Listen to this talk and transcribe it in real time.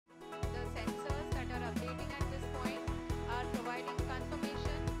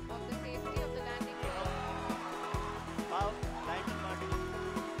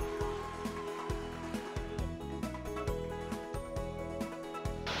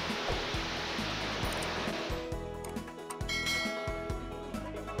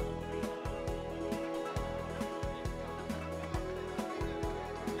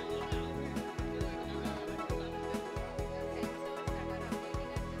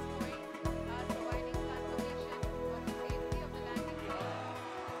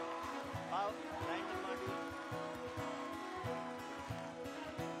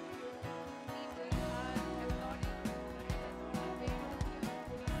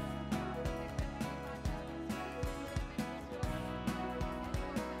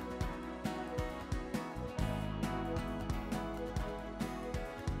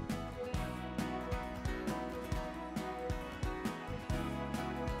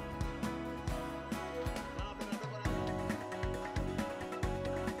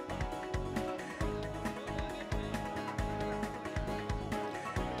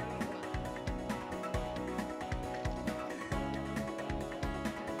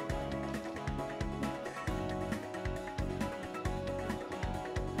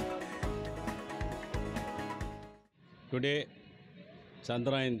Today,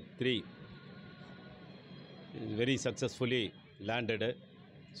 Chandrayaan-3 is very successfully landed.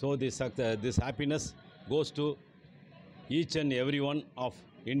 So this happiness goes to each and every one of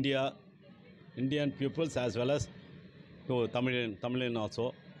Indian pupils as well as to Tamil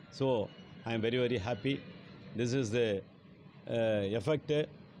also. So I am very, very happy. This is the effect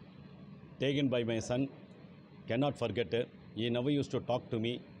taken by my son. Cannot forget. He never used to talk to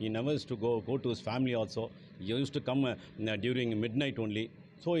me. He never used to go to his family also. He used to come during midnight only.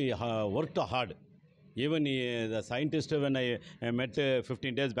 So he worked hard. Even the scientist, when I met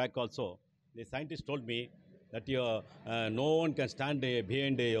 15 days back also, the scientist told me that no one can stand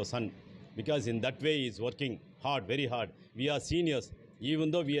behind your son, because in that way he is working hard, very hard. We are seniors.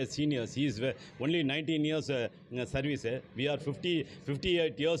 Even though we are seniors, he is only 19 years service. We are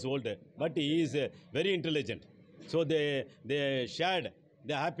 58 years old, but he is very intelligent. So they shared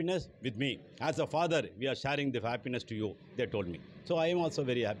the happiness with me. As a father, we are sharing the happiness to you, they told me. So I am also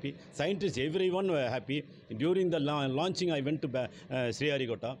very happy. Scientists, everyone were happy. During the launching, I went to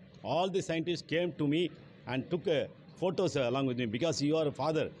Sriharikota. All the scientists came to me and took photos along with me, because you are a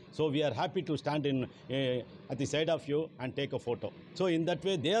father. So we are happy to stand at the side of you and take a photo. So in that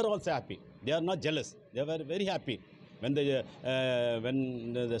way, they are also happy. They are not jealous. They were very happy. When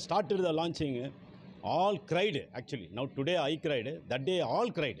they started the launching, all cried actually. Now today I cried. That day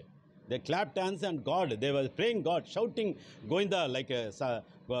all cried. They clapped hands and God. They were praying God, shouting, Goinda, like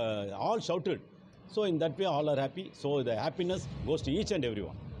all shouted. So in that way all are happy. So the happiness goes to each and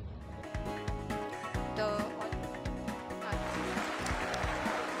everyone.